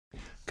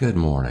Good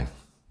morning.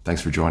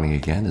 Thanks for joining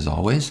again, as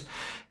always.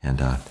 And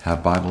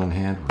have Bible in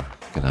hand.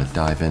 We're going to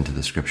dive into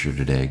the scripture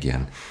today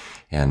again.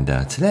 And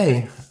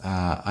today,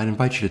 I'd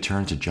invite you to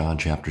turn to John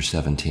chapter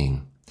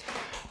 17.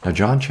 Now,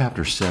 John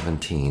chapter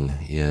 17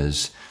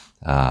 is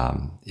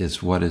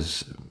what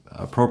is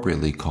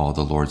appropriately called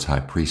the Lord's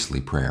high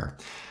priestly prayer.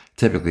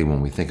 Typically, when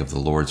we think of the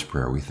Lord's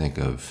Prayer, we think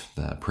of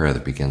the prayer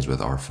that begins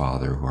with Our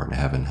Father, who art in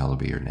heaven, hallowed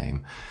be your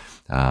name.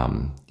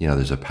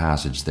 There's a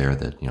passage there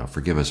that,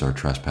 forgive us our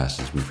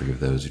trespasses, we forgive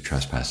those who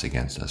trespass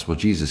against us. Well,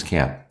 Jesus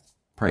can't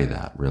pray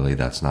that, really.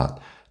 That's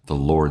not the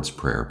Lord's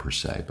Prayer per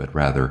se, but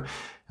rather,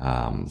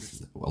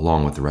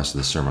 along with the rest of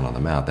the Sermon on the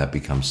Mount, that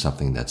becomes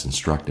something that's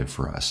instructive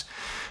for us.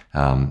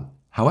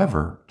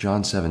 However,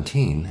 John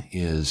 17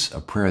 is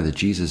a prayer that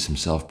Jesus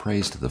himself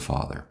prays to the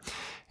Father.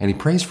 And he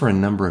prays for a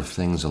number of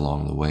things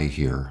along the way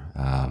here,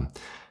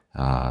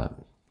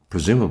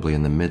 presumably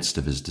in the midst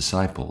of his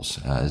disciples,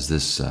 as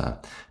this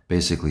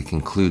basically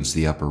concludes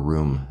the upper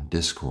room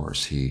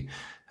discourse. He,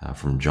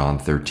 from John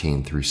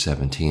 13 through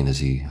 17, as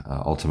he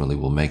ultimately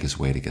will make his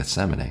way to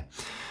Gethsemane.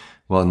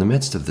 Well, in the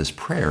midst of this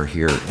prayer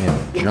here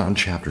in John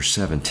chapter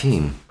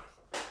 17,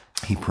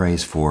 he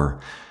prays for,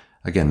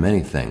 again,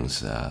 many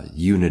things,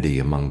 unity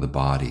among the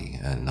body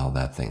and all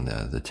that thing,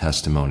 the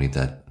testimony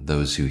that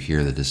those who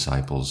hear the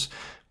disciples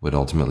would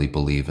ultimately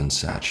believe and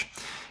such.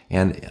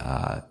 And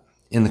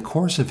in the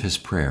course of his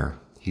prayer,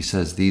 he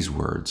says these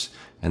words,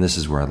 and this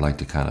is where I'd like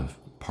to kind of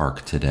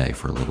park today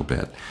for a little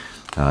bit.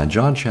 In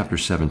John chapter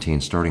 17,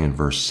 starting in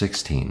verse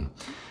 16,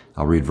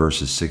 I'll read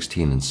verses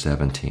 16 and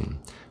 17,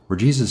 where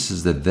Jesus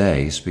says that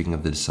they, speaking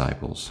of the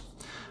disciples,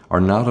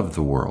 are not of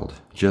the world,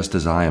 just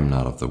as I am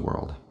not of the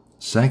world.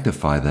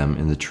 Sanctify them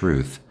in the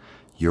truth.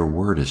 Your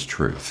word is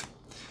truth.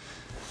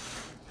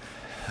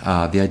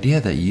 The idea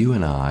that you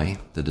and I,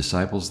 the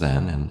disciples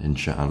then, and in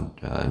John,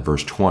 in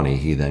verse 20,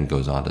 he then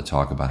goes on to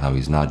talk about how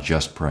he's not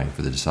just praying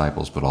for the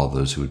disciples, but all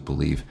those who would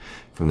believe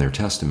from their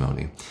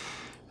testimony.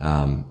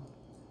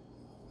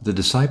 The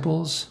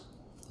disciples,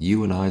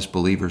 you and I as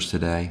believers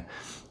today,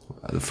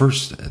 the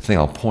first thing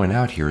I'll point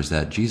out here is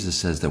that Jesus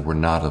says that we're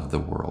not of the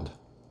world,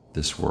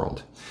 this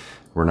world.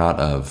 We're not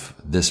of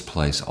this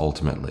place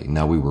ultimately.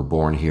 Now, we were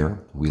born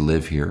here, we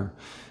live here.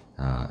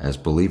 As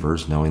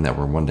believers, knowing that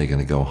we're one day going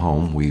to go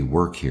home, we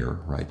work here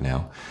right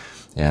now,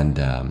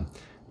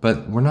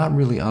 but we're not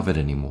really of it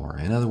anymore.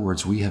 In other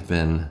words, we have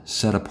been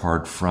set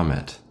apart from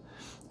it.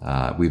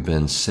 We've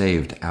been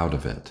saved out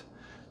of it.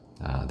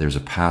 There's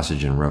a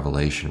passage in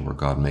Revelation where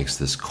God makes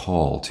this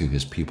call to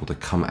his people to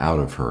come out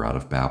of her, out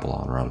of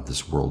Babylon, or out of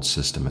this world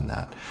system and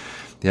that.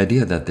 The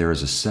idea that there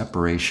is a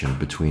separation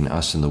between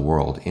us and the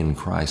world in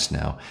Christ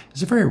now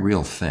is a very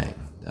real thing.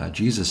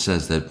 Jesus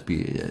says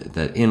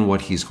that in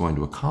what he's going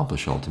to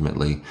accomplish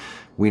ultimately,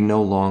 we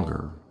no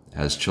longer,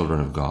 as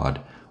children of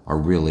God, are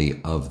really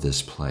of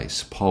this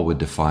place. Paul would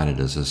define it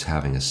as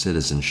having a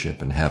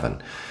citizenship in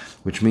heaven,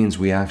 which means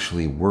we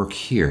actually work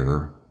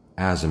here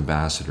as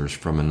ambassadors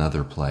from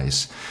another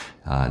place,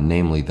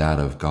 namely that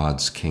of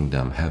God's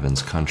kingdom,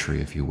 heaven's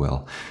country, if you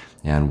will,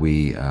 and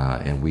we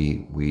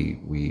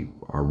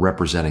are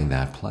representing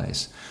that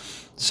place.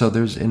 So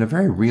there's, in a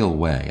very real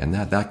way, and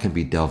that can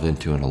be delved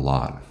into in a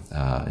lot,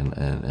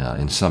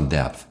 in some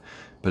depth,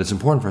 but it's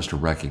important for us to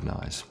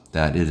recognize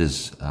that it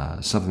is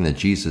something that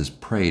Jesus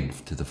prayed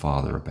to the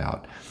Father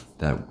about,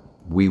 that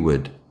we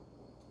would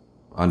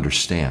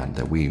understand,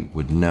 that we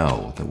would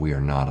know that we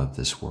are not of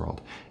this world,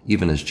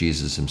 even as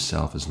Jesus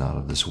himself is not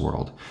of this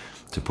world.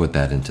 To put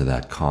that into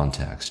that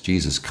context,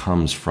 Jesus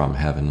comes from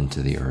heaven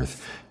into the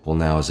earth. Well,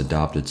 now as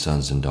adopted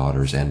sons and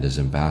daughters and as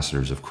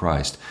ambassadors of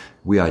Christ,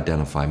 we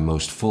identify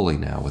most fully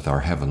now with our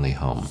heavenly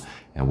home,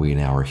 and we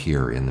now are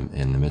here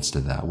in the midst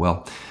of that.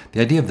 Well,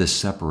 the idea of this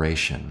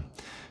separation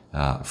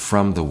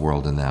from the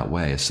world in that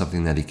way is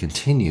something that he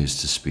continues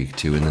to speak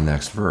to in the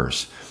next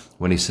verse,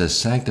 when he says,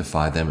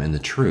 sanctify them in the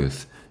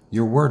truth.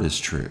 Your word is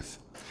truth.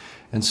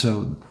 And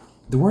so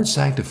the word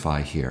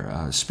sanctify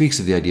here speaks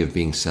of the idea of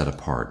being set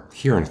apart.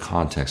 Here in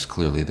context,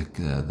 clearly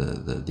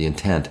the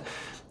intent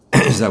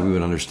is that we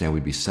would understand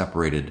we'd be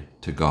separated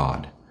to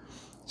God.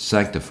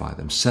 Sanctify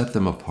them, set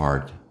them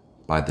apart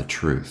by the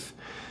truth.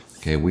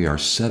 Okay, we are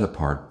set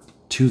apart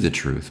to the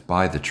truth,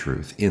 by the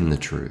truth, in the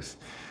truth.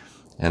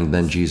 And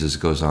then Jesus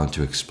goes on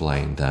to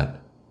explain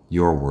that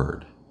your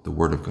word, the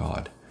word of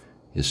God,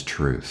 is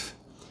truth.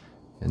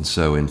 And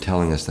so in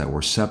telling us that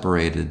we're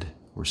separated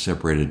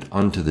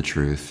unto the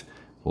truth,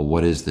 well,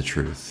 what is the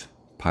truth?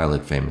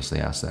 Pilate famously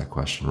asked that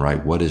question,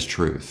 right? What is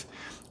truth?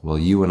 Well,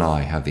 you and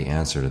I have the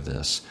answer to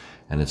this,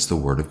 and it's the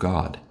Word of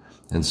God.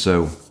 And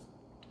so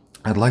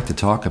I'd like to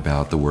talk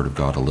about the Word of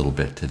God a little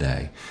bit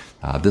today.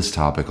 This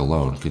topic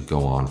alone could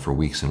go on for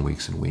weeks and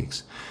weeks and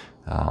weeks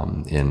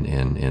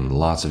in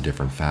lots of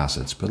different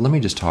facets. But let me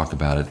just talk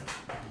about it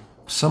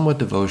somewhat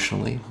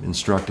devotionally,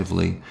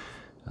 instructively,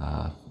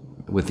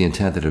 with the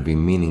intent that it would be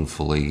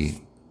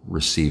meaningfully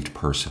received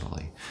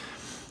personally.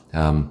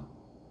 The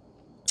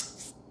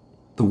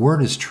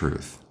Word is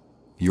truth.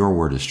 Your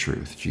word is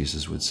truth,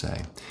 Jesus would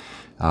say.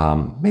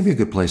 Maybe a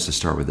good place to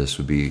start with this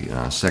would be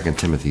 2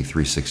 Timothy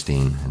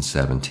 3:16 and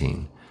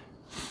 17.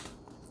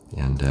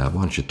 And why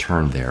don't you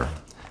turn there,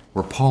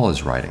 where Paul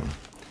is writing.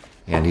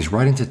 And he's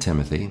writing to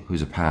Timothy,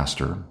 who's a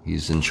pastor.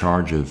 He's in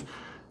charge of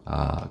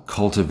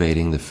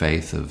cultivating the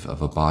faith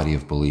of a body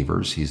of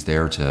believers. He's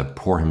there to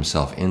pour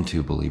himself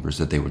into believers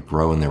that they would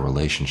grow in their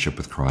relationship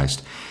with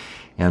Christ.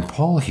 And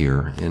Paul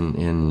here,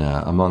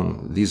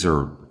 among these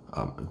are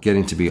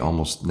getting to be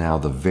almost now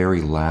the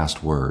very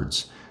last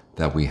words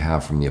that we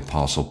have from the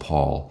Apostle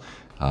Paul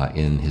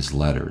in his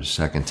letters.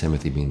 2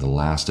 Timothy being the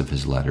last of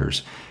his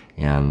letters,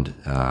 and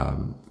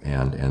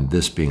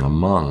this being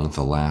among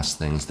the last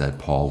things that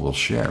Paul will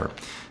share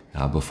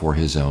before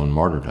his own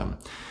martyrdom.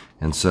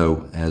 And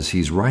so, as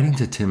he's writing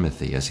to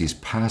Timothy, as he's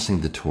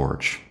passing the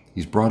torch,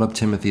 he's brought up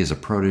Timothy as a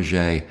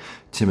protege.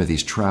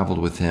 Timothy's traveled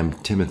with him.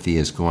 Timothy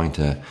is going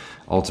to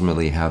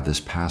ultimately have this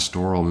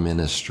pastoral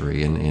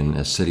ministry in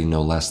a city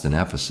no less than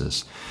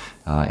Ephesus.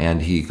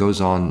 And he goes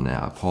on,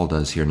 Paul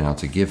does here now,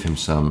 to give him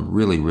some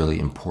really, really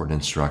important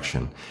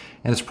instruction.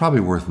 And it's probably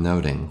worth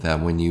noting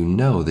that when you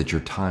know that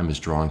your time is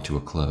drawing to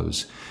a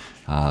close,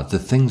 the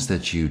things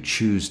that you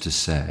choose to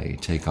say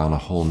take on a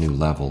whole new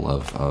level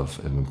of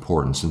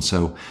importance. And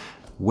so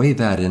weigh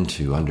that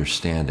into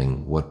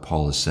understanding what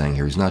Paul is saying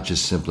here. He's not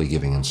just simply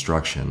giving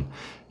instruction.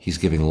 He's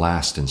giving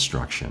last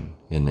instruction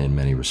in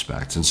many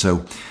respects. And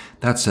so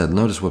that said,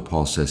 notice what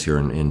Paul says here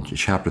in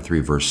chapter 3,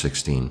 verse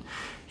 16.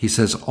 He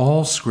says,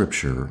 all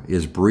Scripture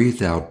is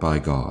breathed out by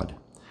God.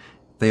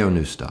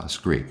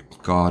 Theopneustos,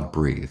 Greek, God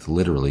breathed.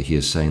 Literally, he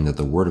is saying that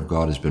the Word of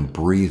God has been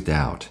breathed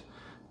out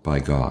by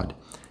God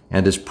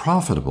and is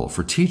profitable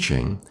for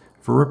teaching,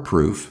 for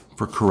reproof,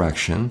 for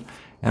correction,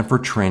 and for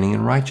training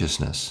in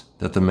righteousness,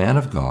 that the man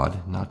of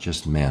God, not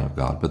just man of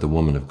God, but the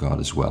woman of God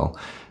as well,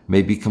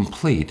 may be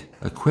complete,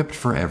 equipped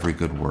for every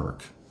good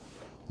work.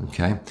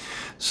 Okay?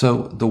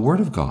 So the Word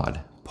of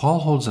God, Paul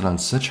holds it on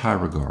such high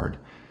regard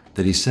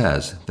that he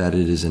says that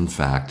it is in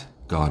fact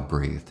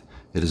God-breathed.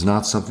 It is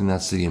not something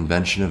that's the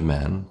invention of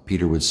men.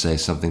 Peter would say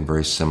something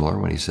very similar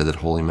when he said that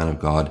holy men of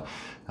God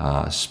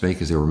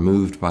spake as they were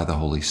moved by the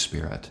Holy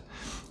Spirit.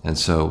 And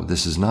so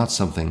this is not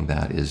something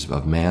that is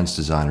of man's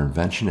design or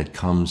invention. It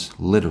comes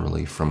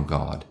literally from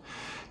God.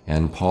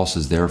 And Paul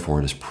says, therefore,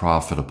 it is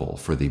profitable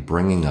for the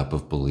bringing up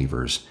of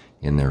believers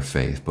in their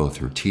faith, both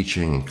through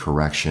teaching and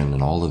correction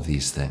and all of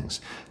these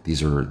things.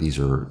 These are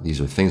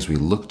things we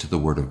look to the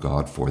Word of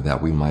God for,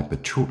 that we might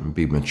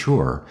be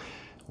mature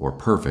or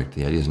perfect.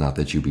 The idea is not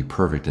that you be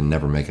perfect and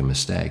never make a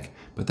mistake,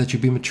 but that you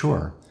be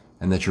mature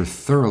and that you're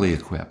thoroughly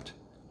equipped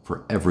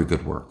for every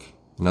good work.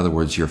 In other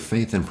words, your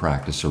faith and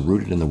practice are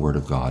rooted in the Word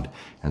of God,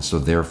 and so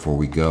therefore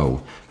we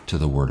go to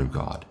the Word of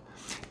God.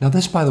 Now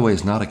this, by the way,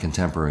 is not a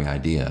contemporary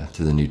idea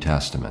to the New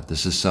Testament.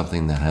 This is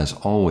something that has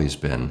always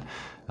been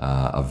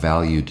a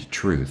valued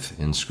truth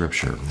in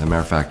Scripture. As a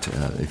matter of fact,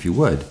 if you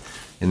would,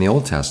 in the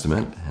Old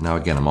Testament, and now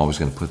again, I'm always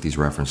going to put these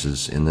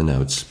references in the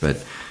notes,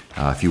 but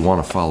if you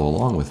want to follow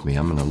along with me,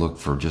 I'm going to look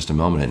for just a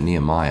moment at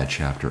Nehemiah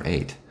chapter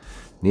 8.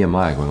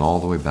 Nehemiah, going all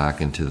the way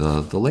back into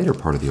the later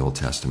part of the Old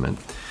Testament,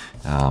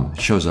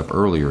 shows up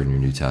earlier in your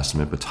New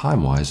Testament, but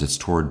time-wise, it's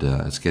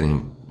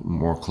getting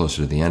more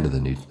closer to the end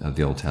of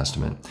the Old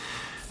Testament.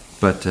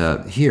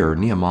 But here,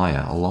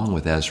 Nehemiah, along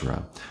with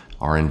Ezra,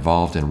 are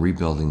involved in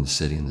rebuilding the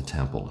city and the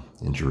temple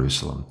in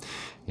Jerusalem.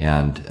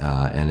 And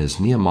as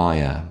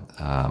Nehemiah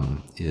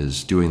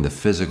is doing the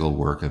physical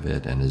work of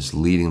it and is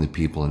leading the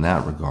people in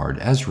that regard,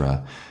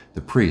 Ezra,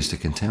 the priest, a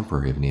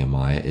contemporary of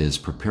Nehemiah, is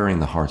preparing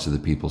the hearts of the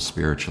people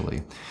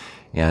spiritually.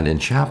 And in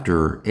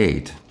chapter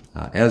 8,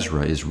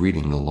 Ezra is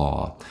reading the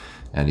law,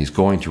 and he's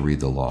going to read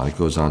the law. It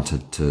goes on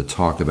to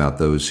talk about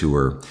those who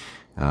were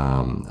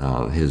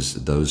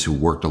those who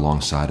worked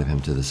alongside of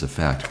him to this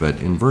effect.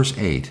 But in verse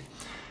 8,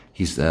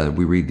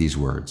 we read these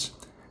words,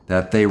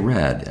 that they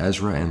read,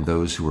 Ezra and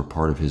those who were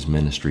part of his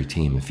ministry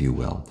team, if you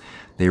will,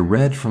 they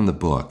read from the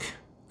book,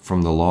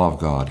 from the law of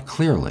God,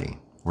 clearly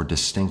or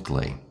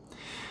distinctly.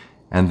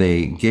 And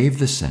they gave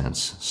the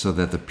sense so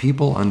that the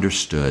people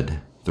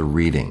understood the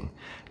reading.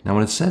 Now,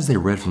 when it says they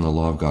read from the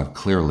law of God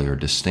clearly or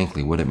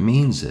distinctly, what it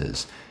means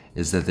is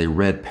that they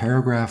read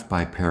paragraph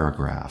by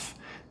paragraph,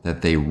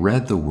 that they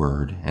read the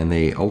word, and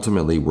they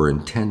ultimately were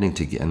intending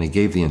to, and they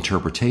gave the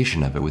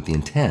interpretation of it with the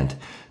intent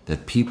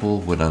that people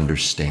would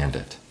understand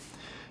it.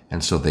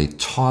 And so they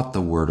taught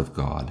the word of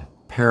God,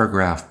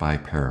 paragraph by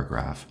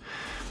paragraph.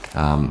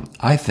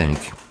 I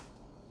think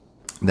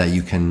that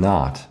you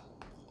cannot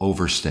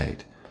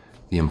overstate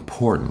the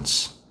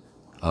importance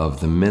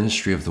of the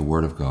ministry of the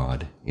Word of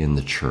God in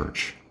the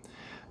church.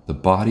 The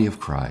body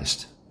of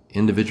Christ,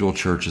 individual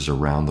churches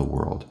around the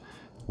world,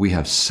 we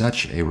have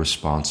such a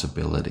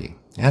responsibility,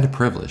 and a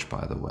privilege,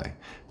 by the way,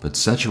 but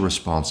such a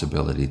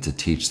responsibility to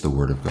teach the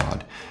Word of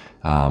God.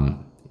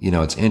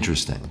 It's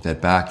interesting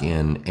that back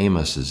in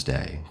Amos's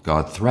day,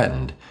 God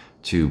threatened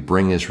to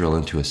bring Israel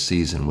into a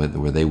season where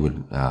they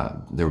would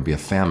there would be a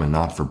famine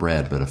not for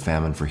bread, but a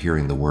famine for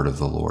hearing the word of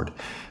the Lord.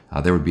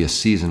 There would be a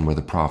season where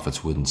the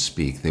prophets wouldn't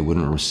speak. They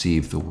wouldn't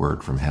receive the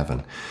word from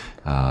heaven.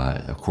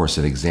 Of course,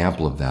 an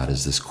example of that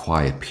is this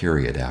quiet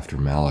period after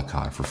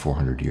Malachi for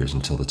 400 years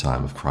until the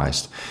time of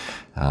Christ.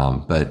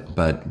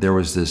 But there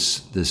was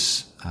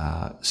this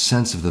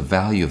sense of the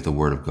value of the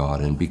word of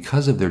God, and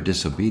because of their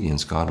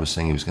disobedience, God was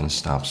saying he was going to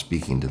stop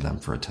speaking to them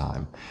for a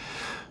time.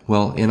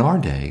 Well, in our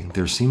day,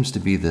 there seems to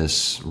be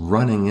this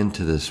running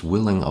into this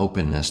willing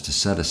openness to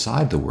set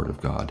aside the word of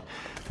God.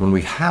 When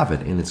we have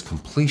it in its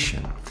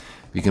completion,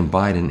 you can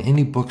buy it in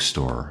any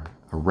bookstore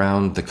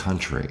around the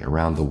country,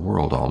 around the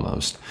world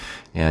almost,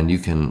 and you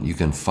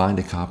can find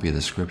a copy of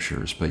the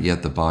scriptures, but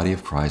yet the body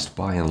of Christ,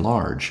 by and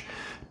large,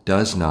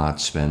 does not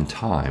spend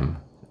time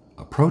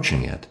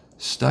approaching it,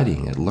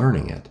 studying it,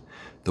 learning it,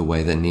 the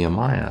way that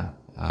Nehemiah,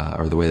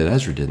 or the way that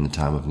Ezra did in the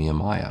time of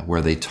Nehemiah,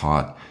 where they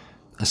taught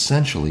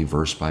essentially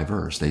verse by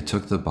verse. They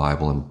took the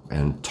Bible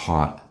and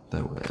taught,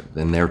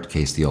 in their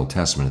case, the Old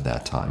Testament at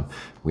that time.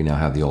 We now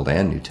have the Old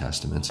and New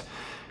Testaments.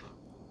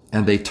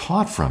 And they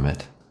taught from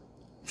it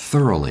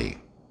thoroughly.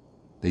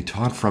 They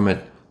taught from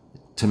it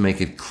to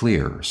make it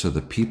clear so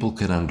that people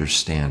could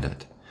understand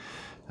it.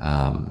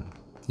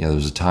 There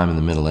was a time in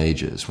the Middle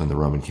Ages when the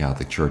Roman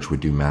Catholic Church would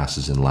do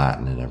masses in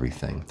Latin and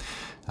everything.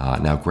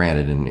 Now,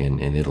 granted,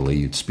 in Italy,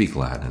 you'd speak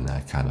Latin and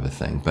that kind of a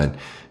thing. But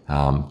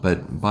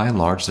by and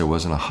large, there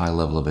wasn't a high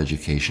level of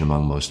education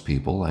among most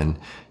people, and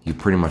you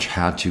pretty much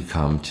had to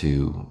come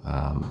to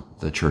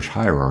the church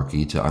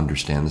hierarchy to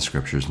understand the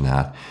scriptures and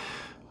that.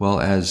 Well,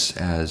 as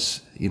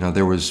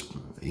there was,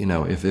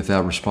 if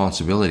that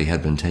responsibility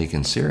had been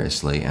taken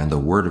seriously and the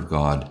Word of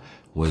God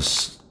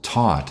was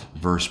taught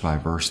verse by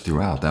verse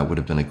throughout, that would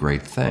have been a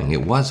great thing.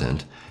 It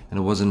wasn't, and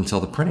it wasn't until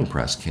the printing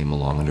press came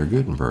along under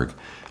Gutenberg,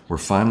 where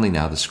finally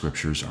now the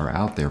scriptures are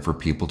out there for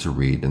people to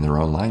read in their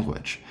own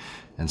language.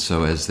 And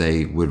so as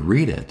they would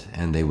read it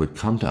and they would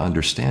come to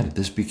understand it,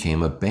 this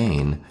became a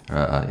bane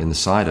in the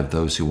side of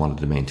those who wanted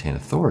to maintain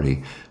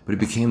authority, but it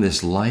became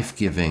this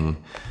life-giving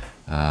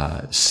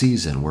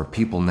season where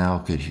people now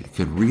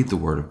could read the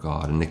Word of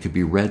God, and it could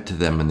be read to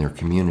them in their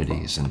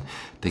communities, and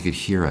they could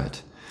hear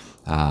it.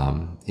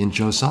 In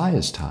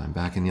Josiah's time,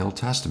 back in the Old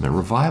Testament,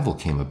 revival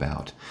came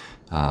about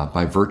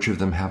by virtue of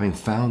them having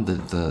found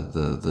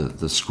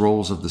the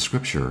scrolls of the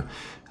Scripture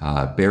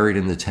buried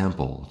in the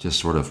temple, just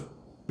sort of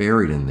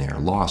buried in there,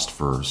 lost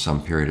for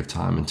some period of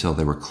time until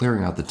they were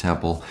clearing out the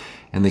temple,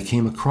 and they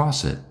came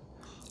across it,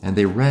 and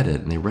they read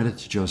it, and they read it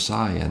to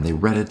Josiah, and they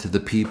read it to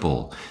the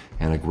people,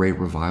 and a great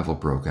revival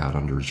broke out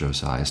under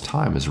Josiah's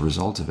time as a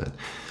result of it.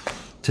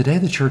 Today,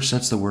 the church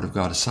sets the Word of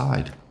God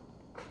aside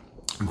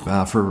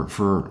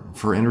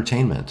for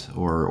entertainment,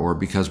 or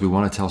because we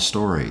want to tell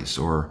stories,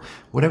 or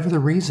whatever the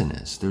reason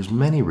is. There's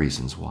many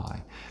reasons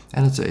why,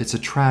 and it's a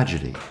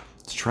tragedy.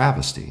 It's a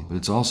travesty, but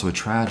it's also a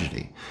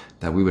tragedy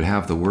that we would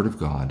have the Word of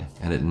God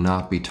and it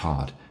not be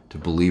taught to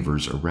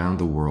believers around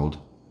the world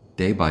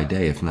day by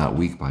day, if not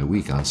week by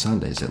week, on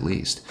Sundays at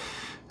least.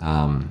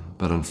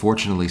 But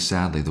unfortunately,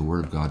 sadly, the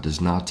Word of God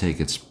does not take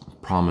its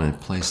prominent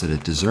place that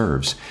it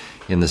deserves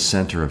in the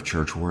center of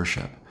church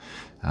worship.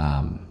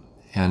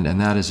 And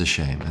that is a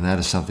shame, and that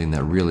is something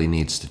that really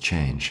needs to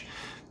change.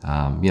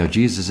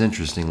 Jesus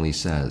interestingly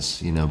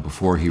says,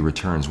 before he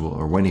returns,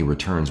 or when he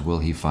returns, will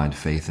he find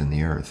faith in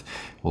the earth?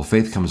 Well,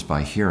 faith comes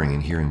by hearing,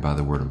 and hearing by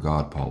the Word of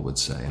God, Paul would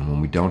say. And when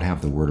we don't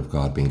have the Word of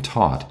God being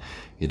taught,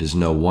 it is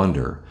no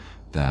wonder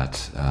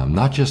that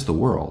not just the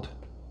world,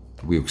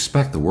 we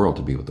expect the world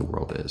to be what the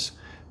world is,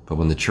 but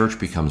when the church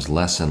becomes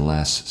less and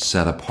less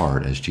set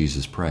apart, as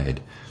Jesus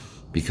prayed,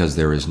 because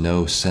there is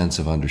no sense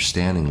of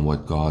understanding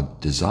what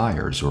God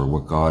desires or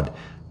what God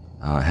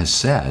has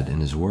said in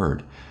His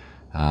Word,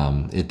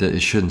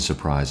 it shouldn't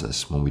surprise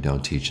us when we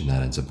don't teach, and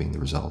that ends up being the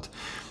result.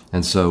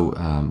 And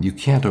so you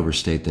can't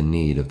overstate the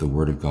need of the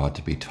Word of God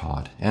to be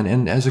taught.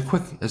 And as a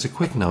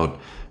quick note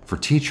for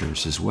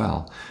teachers as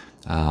well,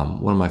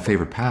 one of my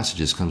favorite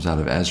passages comes out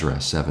of Ezra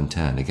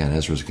 7:10. Again,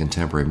 Ezra is a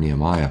contemporary of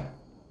Nehemiah,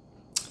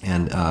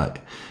 and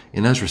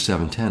in Ezra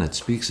 7:10 it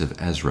speaks of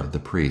Ezra the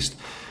priest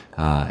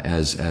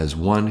as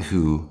one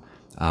who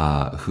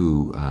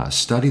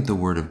studied the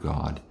Word of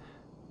God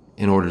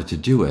in order to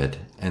do it,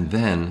 and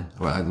then,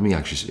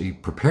 he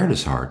prepared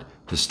his heart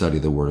to study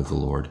the Word of the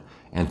Lord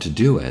and to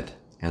do it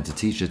and to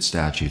teach its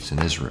statutes in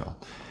Israel.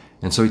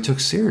 And so he took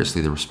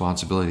seriously the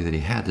responsibility that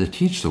he had to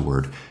teach the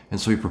Word, and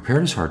so he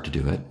prepared his heart to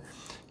do it.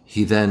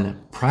 He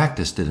then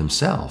practiced it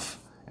himself,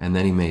 and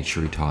then he made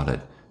sure he taught it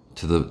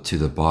to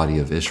the body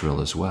of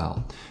Israel as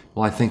well.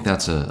 Well, I think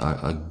that's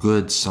a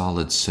good,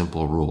 solid,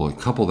 simple rule.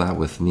 Couple that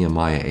with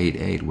Nehemiah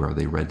 8:8, where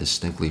they read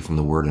distinctly from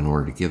the Word in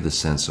order to give the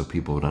sense so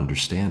people would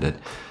understand it.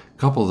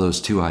 Couple those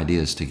two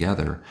ideas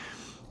together,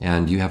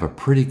 and you have a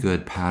pretty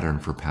good pattern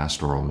for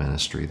pastoral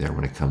ministry there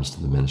when it comes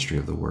to the ministry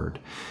of the Word.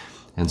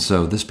 And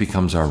so this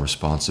becomes our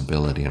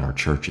responsibility in our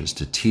churches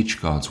to teach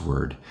God's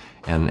Word,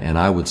 and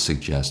I would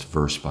suggest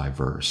verse by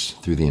verse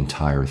through the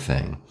entire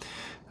thing.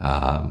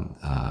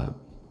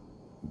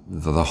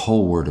 the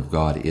whole Word of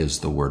God is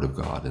the Word of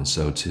God. And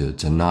so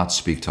to not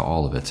speak to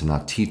all of it, to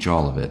not teach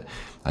all of it,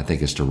 I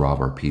think is to rob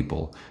our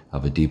people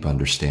of a deep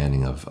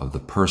understanding of the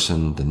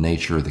person, the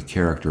nature, the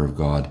character of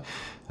God,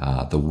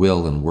 the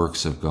will and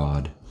works of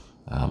God,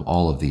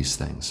 all of these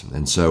things.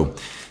 And so,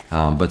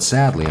 but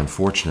sadly,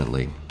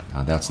 unfortunately,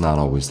 that's not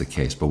always the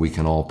case, but we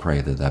can all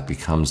pray that that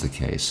becomes the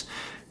case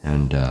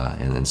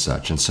and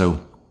such. And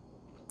so,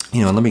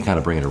 let me kind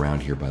of bring it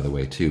around here, by the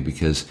way, too,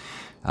 because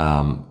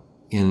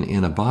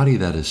in a body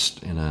that is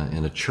in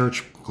a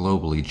church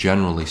globally,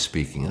 generally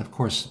speaking, and of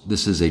course,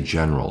 this is a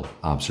general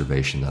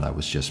observation that I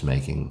was just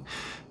making.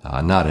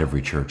 Not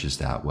every church is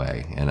that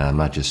way, and I'm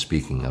not just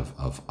speaking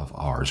of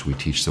ours. We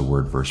teach the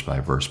word verse by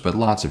verse, but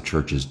lots of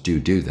churches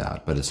do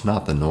that, but it's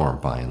not the norm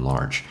by and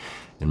large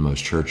in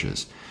most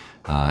churches.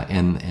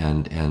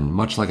 And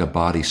much like a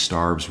body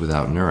starves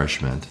without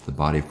nourishment, the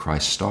body of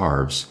Christ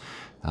starves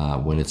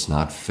when it's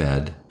not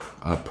fed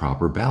a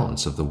proper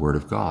balance of the Word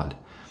of God.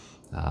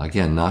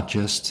 Again, not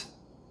just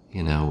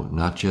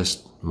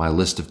my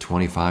list of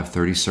 25,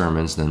 30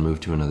 sermons, then move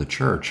to another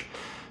church,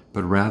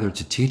 but rather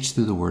to teach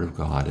through the Word of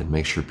God and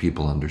make sure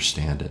people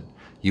understand it.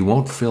 You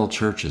won't fill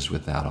churches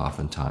with that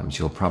oftentimes.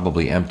 You'll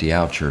probably empty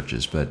out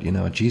churches, but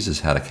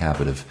Jesus had a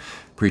habit of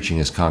preaching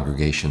his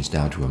congregations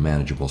down to a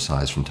manageable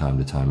size from time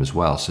to time as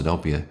well. So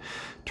don't be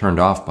turned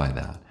off by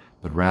that,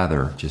 but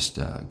rather just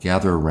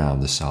gather around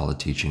the solid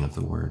teaching of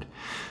the Word.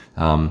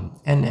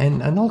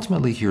 And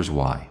ultimately, here's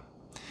why.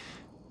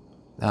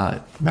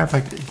 Matter of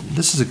fact,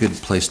 this is a good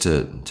place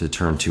to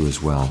turn to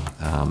as well.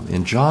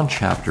 In John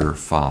chapter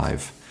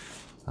 5,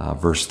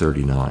 verse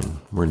 39,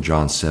 we're in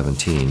John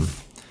 17,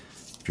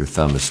 if your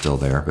thumb is still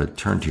there, but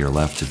turn to your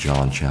left to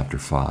John chapter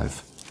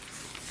 5.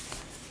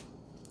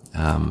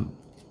 An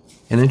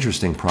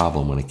interesting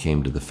problem when it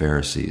came to the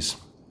Pharisees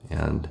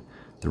and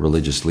the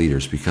religious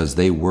leaders, because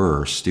they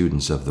were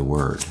students of the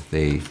Word.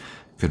 They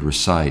could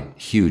recite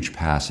huge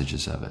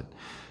passages of it.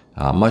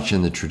 Much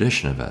in the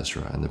tradition of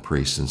Ezra and the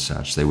priests and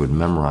such. They would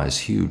memorize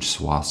huge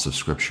swaths of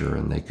Scripture,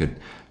 and they could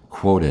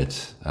quote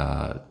it,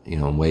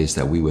 in ways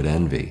that we would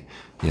envy.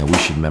 We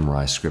should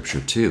memorize Scripture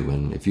too.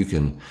 And if you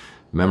can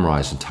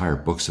memorize entire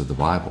books of the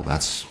Bible,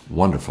 that's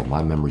wonderful.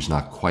 My memory's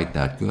not quite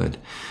that good,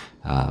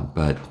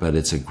 but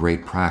it's a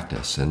great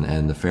practice,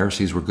 and the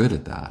Pharisees were good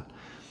at that.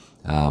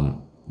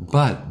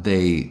 But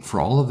they, for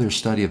all of their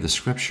study of the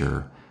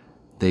Scripture,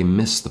 they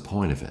missed the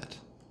point of it.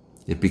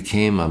 It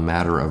became a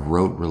matter of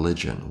rote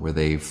religion, where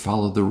they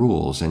followed the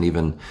rules and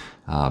even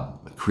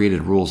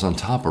created rules on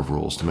top of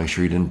rules to make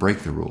sure you didn't break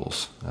the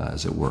rules,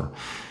 as it were.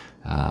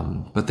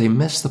 But they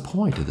missed the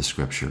point of the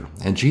Scripture.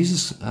 And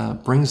Jesus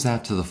brings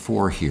that to the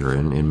fore here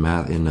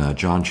in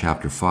John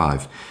chapter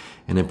 5,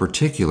 and in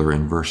particular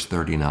in verse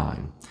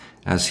 39,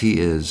 as he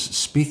is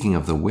speaking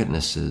of the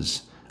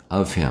witnesses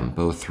of him,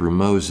 both through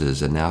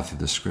Moses and now through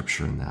the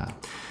Scripture in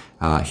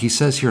that. He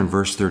says here in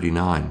verse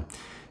 39,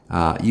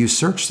 you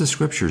search the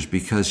Scriptures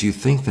because you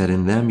think that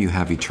in them you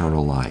have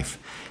eternal life,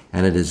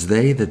 and it is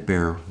they that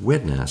bear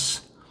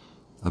witness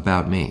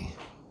about me.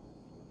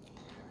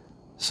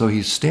 So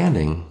he's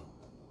standing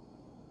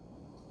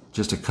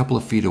just a couple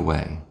of feet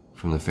away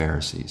from the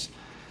Pharisees,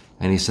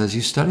 and he says,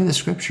 you study the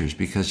Scriptures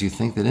because you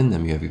think that in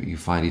them you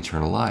find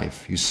eternal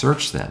life. You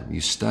search them,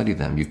 you study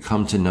them, you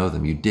come to know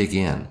them, you dig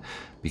in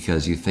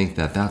because you think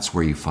that that's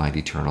where you find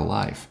eternal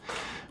life.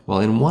 Well,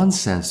 in one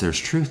sense, there's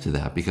truth to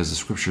that because the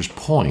Scriptures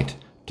point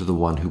to the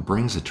one who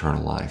brings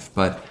eternal life,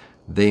 but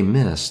they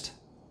missed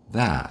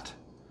that.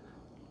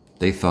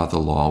 They thought the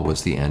law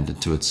was the end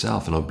unto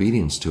itself, and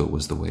obedience to it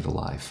was the way to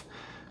life.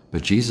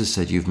 But Jesus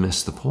said, you've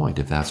missed the point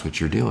if that's what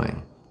you're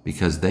doing,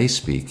 because they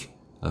speak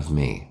of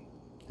me.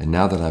 And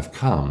now that I've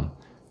come,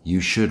 you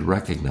should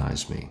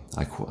recognize me.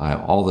 I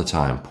all the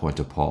time point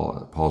to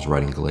Paul's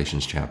writing in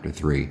Galatians chapter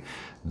 3.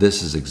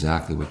 This is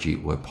exactly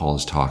what Paul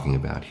is talking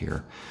about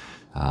here.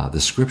 The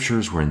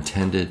Scriptures were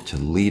intended to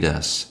lead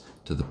us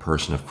to the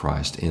person of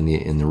Christ in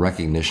the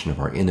recognition of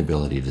our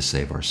inability to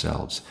save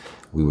ourselves.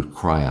 We would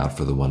cry out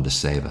for the one to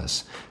save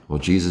us. Well,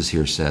 Jesus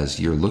here says,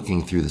 you're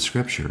looking through the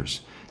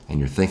Scriptures and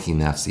you're thinking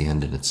that's the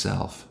end in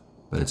itself,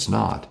 but it's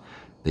not.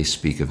 They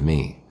speak of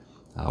me.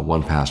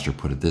 One pastor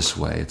put it this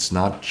way, it's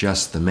not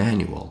just the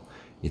manual,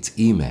 it's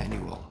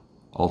Emmanuel.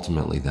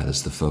 Ultimately, that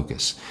is the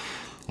focus.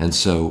 And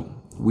so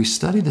we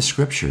study the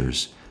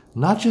Scriptures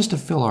not just to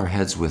fill our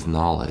heads with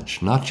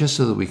knowledge, not just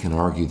so that we can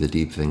argue the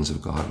deep things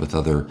of God with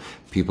other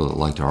people that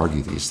like to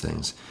argue these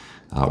things,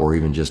 or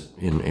even just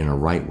in a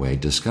right way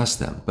discuss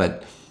them.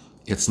 But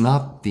it's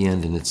not the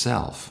end in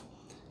itself.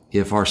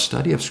 If our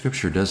study of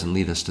Scripture doesn't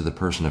lead us to the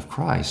person of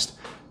Christ,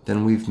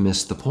 then we've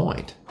missed the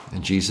point.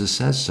 And Jesus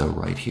says so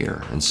right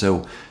here. And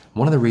so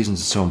one of the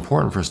reasons it's so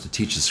important for us to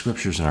teach the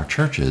Scriptures in our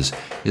churches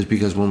is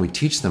because when we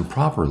teach them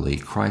properly,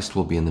 Christ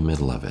will be in the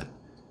middle of it.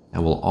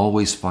 And we'll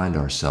always find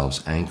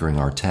ourselves anchoring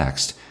our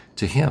text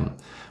to him.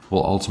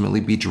 We'll ultimately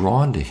be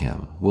drawn to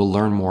him. We'll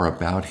learn more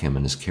about him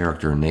and his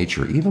character and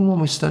nature, even when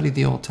we study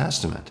the Old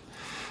Testament.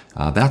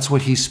 That's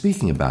what he's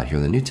speaking about here.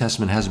 The New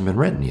Testament hasn't been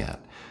written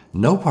yet.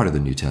 No part of the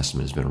New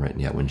Testament has been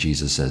written yet when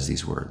Jesus says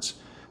these words.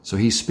 So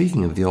he's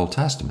speaking of the Old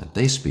Testament.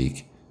 They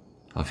speak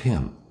of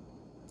him.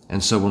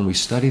 And so when we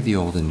study the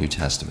Old and New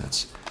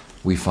Testaments,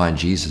 we find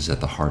Jesus at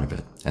the heart of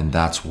it. And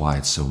that's why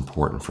it's so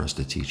important for us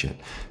to teach it,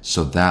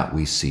 so that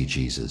we see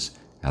Jesus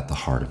at the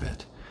heart of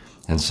it.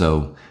 And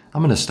so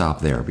I'm going to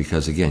stop there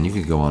because, again, you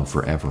could go on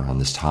forever on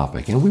this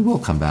topic, and we will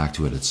come back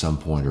to it at some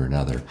point or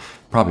another,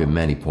 probably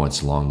many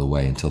points along the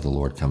way until the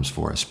Lord comes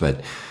for us.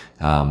 But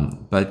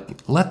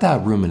let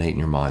that ruminate in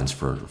your minds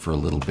for a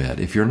little bit.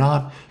 If you're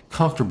not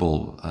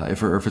comfortable,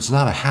 if it's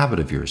not a habit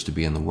of yours to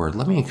be in the Word,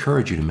 let me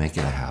encourage you to make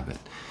it a habit.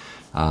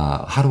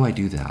 How do I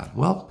do that?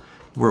 Well,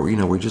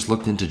 we just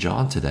looked into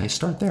John today.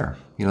 Start there.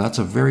 That's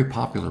a very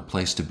popular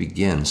place to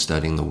begin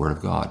studying the Word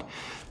of God.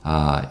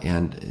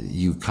 And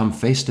you come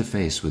face to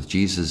face with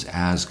Jesus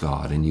as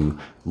God, and you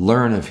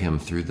learn of him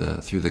through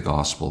the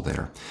gospel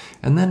there.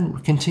 And then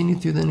continue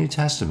through the New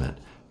Testament.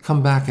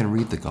 Come back and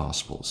read the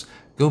Gospels.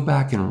 Go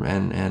back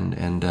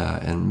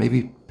and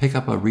maybe pick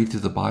up a Read Through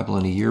the Bible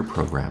in a Year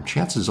program.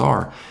 Chances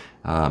are,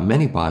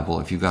 many Bible,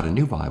 if you've got a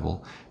new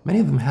Bible, many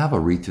of them have a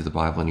Read Through the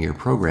Bible in a Year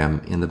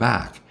program in the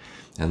back.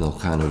 And they'll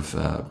kind of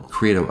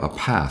create a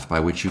path by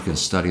which you can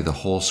study the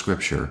whole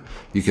Scripture.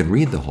 You can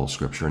read the whole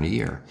Scripture in a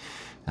year.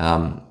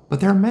 But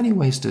there are many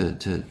ways to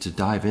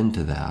dive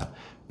into that.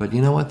 But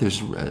you know what?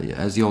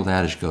 As the old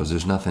adage goes,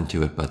 there's nothing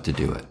to it but to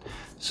do it.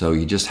 So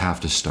you just have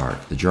to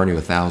start. The journey of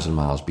 1,000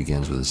 miles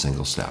begins with a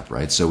single step,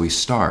 right? So we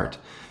start,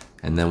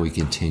 and then we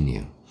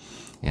continue.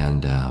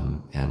 And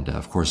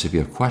of course, if you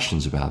have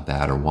questions about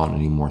that or want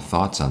any more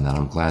thoughts on that,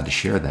 I'm glad to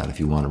share that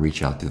if you want to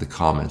reach out through the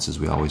comments, as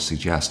we always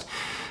suggest.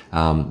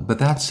 But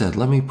that said,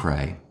 let me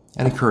pray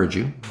and encourage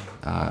you.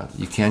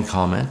 You can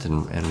comment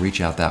and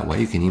reach out that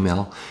way. You can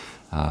email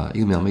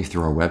me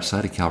through our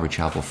website at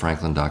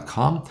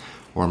calvarychapelfranklin.com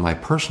or on my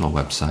personal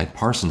website,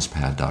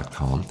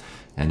 parsonspad.com.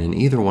 And in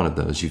either one of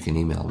those, you can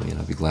email me, and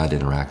I'll be glad to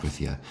interact with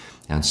you.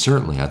 And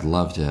certainly, I'd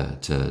love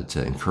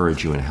to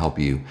encourage you and help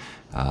you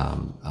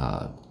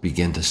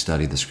begin to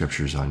study the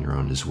Scriptures on your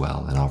own as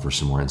well, and offer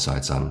some more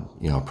insights on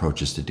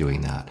approaches to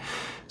doing that.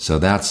 So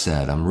that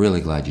said, I'm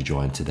really glad you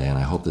joined today, and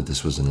I hope that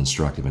this was an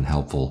instructive and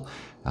helpful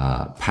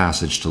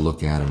passage to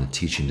look at and a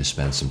teaching to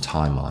spend some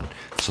time on.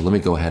 So let me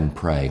go ahead and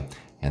pray,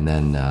 and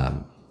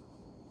then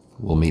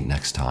we'll meet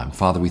next time.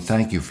 Father, we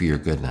thank you for your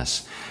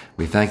goodness.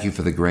 We thank you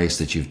for the grace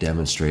that you've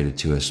demonstrated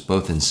to us,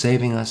 both in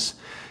saving us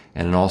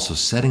and in also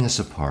setting us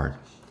apart.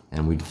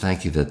 And we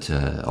thank you that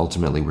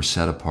ultimately we're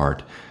set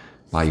apart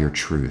by your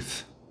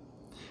truth.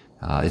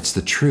 It's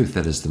the truth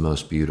that is the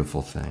most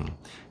beautiful thing.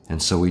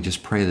 And so we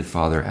just pray that,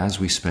 Father, as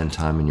we spend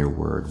time in your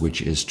word,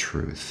 which is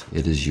truth,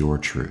 it is your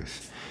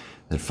truth,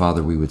 that,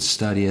 Father, we would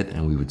study it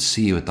and we would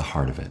see you at the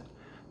heart of it.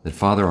 That,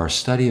 Father, our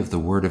study of the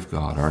Word of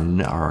God,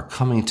 our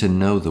coming to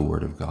know the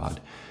Word of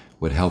God,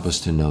 would help us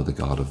to know the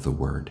God of the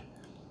Word.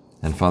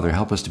 And, Father,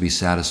 help us to be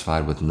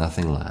satisfied with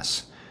nothing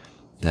less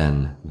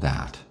than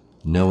that,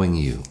 knowing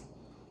you.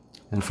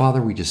 And,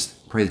 Father, we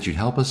just pray that you'd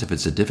help us if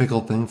it's a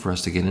difficult thing for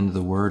us to get into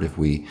the Word, if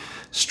we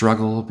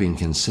struggle being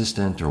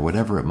consistent or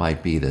whatever it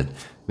might be that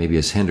maybe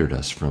has hindered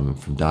us from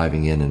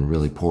diving in and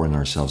really pouring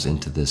ourselves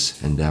into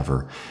this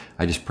endeavor.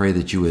 I just pray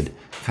that you would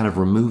kind of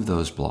remove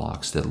those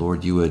blocks, that,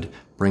 Lord, you would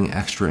bring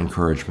extra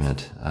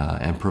encouragement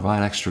and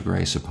provide extra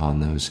grace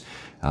upon those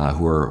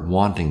who are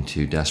wanting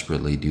to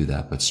desperately do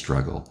that but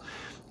struggle.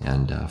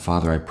 And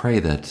Father, I pray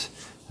that,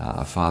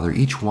 Father,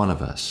 each one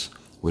of us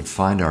would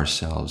find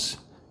ourselves,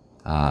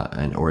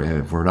 or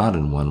if we're not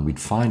in one, we'd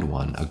find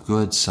one, a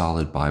good,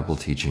 solid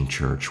Bible-teaching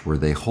church where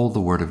they hold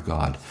the Word of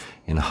God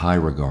in high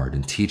regard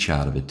and teach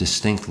out of it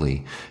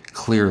distinctly,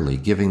 clearly,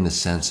 giving the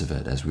sense of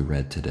it as we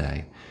read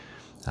today.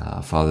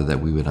 Father,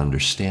 that we would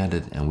understand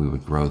it and we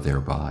would grow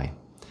thereby.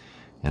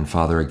 And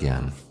Father,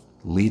 again,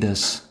 lead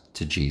us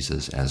to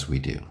Jesus as we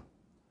do.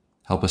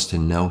 Help us to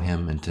know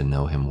him and to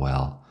know him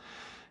well.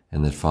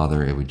 And that,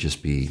 Father, it would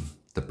just be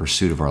the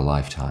pursuit of our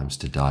lifetimes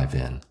to dive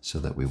in so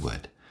that we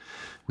would.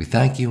 We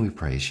thank you and we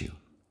praise you.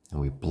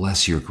 And we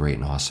bless your great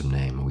and awesome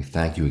name. And we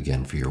thank you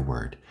again for your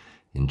word.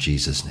 In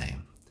Jesus'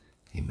 name,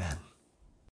 amen.